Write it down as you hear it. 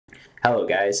Hello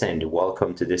guys, and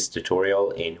welcome to this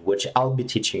tutorial in which I'll be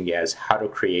teaching you guys how to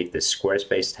create this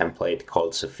Squarespace template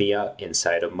called Sophia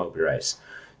inside of Mobirise.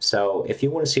 So if you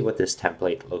want to see what this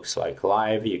template looks like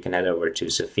live, you can head over to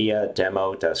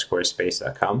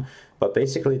sophiademo.squarespace.com. But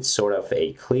basically it's sort of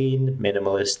a clean,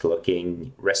 minimalist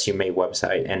looking resume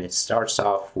website, and it starts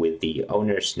off with the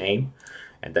owner's name,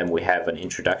 and then we have an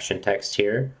introduction text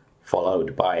here,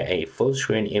 followed by a full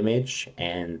screen image,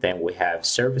 and then we have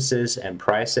services and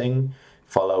pricing,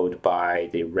 followed by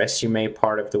the resume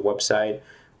part of the website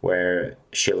where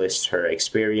she lists her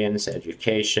experience,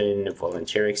 education,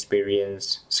 volunteer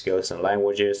experience, skills and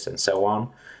languages, and so on.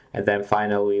 And then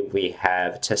finally we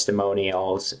have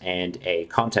testimonials and a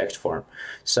contact form.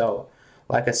 So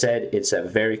like I said, it's a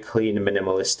very clean,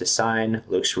 minimalist design,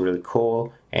 looks really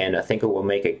cool, and I think it will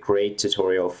make a great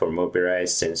tutorial for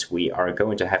Mobirise since we are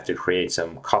going to have to create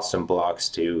some custom blocks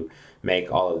to make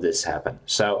all of this happen.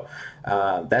 So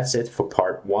that's it for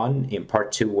part one. In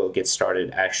part two, we'll get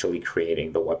started actually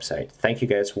creating the website. Thank you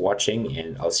guys for watching,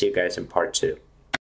 and I'll see you guys in part two.